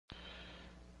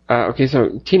Okay,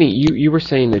 so Tini, you were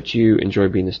saying that you enjoy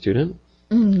being a student.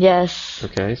 Yes.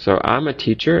 Okay, so I'm a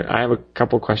teacher. I have a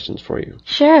couple questions for you.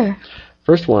 Sure.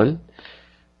 First one,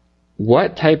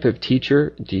 what type of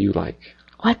teacher do you like?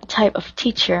 What type of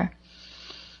teacher?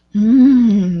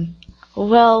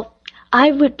 Well,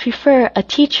 I would prefer a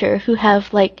teacher who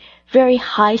have like very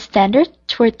high standard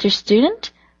toward their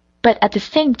student, but at the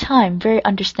same time very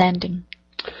understanding.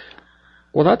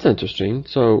 Well, that's interesting.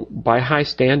 So, by high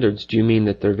standards, do you mean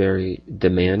that they're very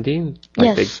demanding?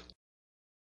 Like Yes.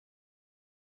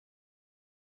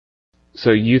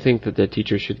 So you think that the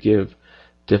teacher should give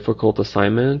difficult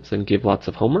assignments and give lots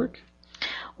of homework?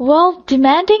 Well,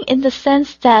 demanding in the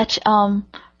sense that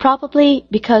probably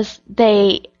because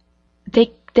they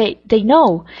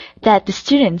know that the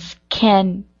students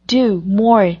can do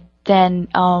more than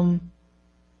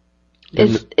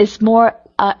is more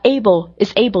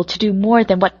able to do more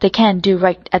than what they can do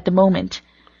right at the moment.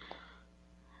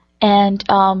 And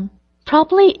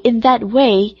probably in that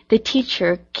way the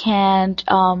teacher can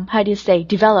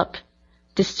develop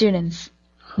the students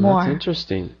more. That's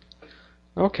interesting.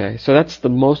 Okay, so that's the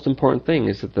most important thing,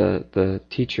 is that the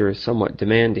teacher is somewhat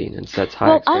demanding and sets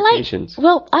high expectations.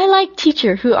 I like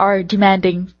teachers who are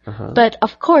demanding, but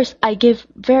of course I give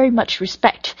very much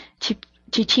respect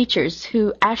to teachers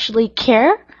who actually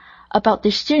care about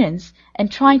their students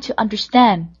and trying to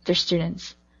understand their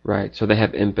students. Right, so they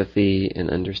have empathy and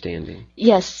understanding.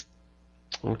 Yes.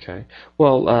 Okay.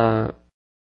 Well,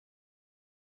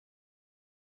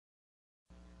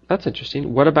 that's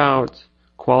interesting. What about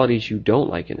qualities you don't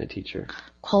like in a teacher?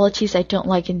 Qualities I don't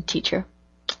like in a teacher.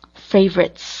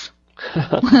 Favorites.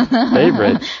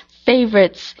 Favorites?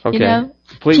 Favorites. Okay. You know?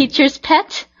 Please. Teacher's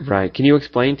pet. Right. Can you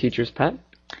explain teacher's pet?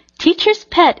 Teacher's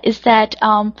pet is that,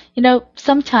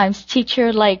 sometimes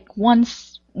teacher like one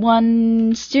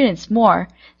students more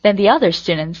than the other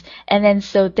students. And then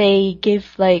so they give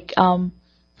I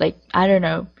don't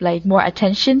know, like more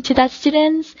attention to that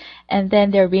student, and then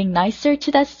they're being nicer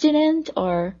to that student,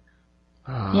 or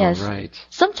yes, right.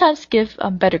 Sometimes give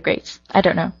better grades. I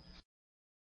don't know.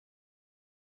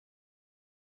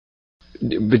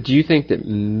 But do you think that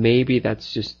maybe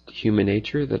that's just human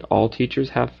nature, that all teachers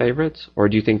have favorites? Or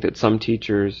do you think that some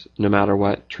teachers, no matter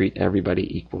what, treat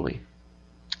everybody equally?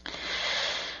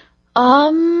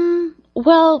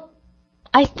 Well,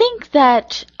 I think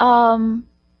that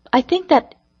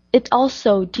it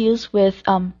also deals with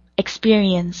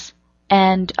experience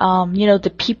and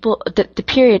the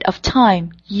period of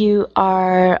time you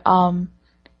are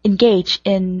engaged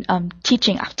in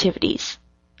teaching activities.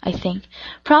 I think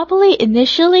probably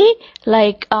initially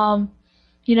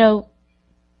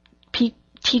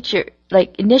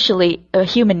initially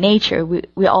human nature,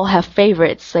 we all have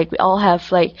favorites, like we all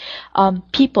have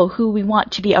people who we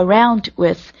want to be around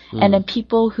with, and then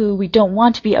people who we don't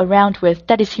want to be around with.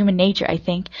 That is human nature, I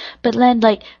think. But then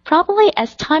probably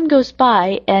as time goes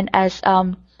by and as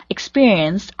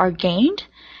experience are gained,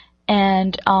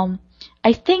 and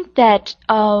I think that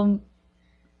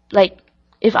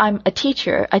if I'm a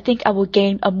teacher, I think I will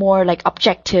gain a more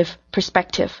objective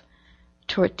perspective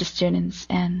toward the students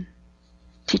and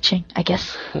teaching, I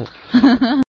guess.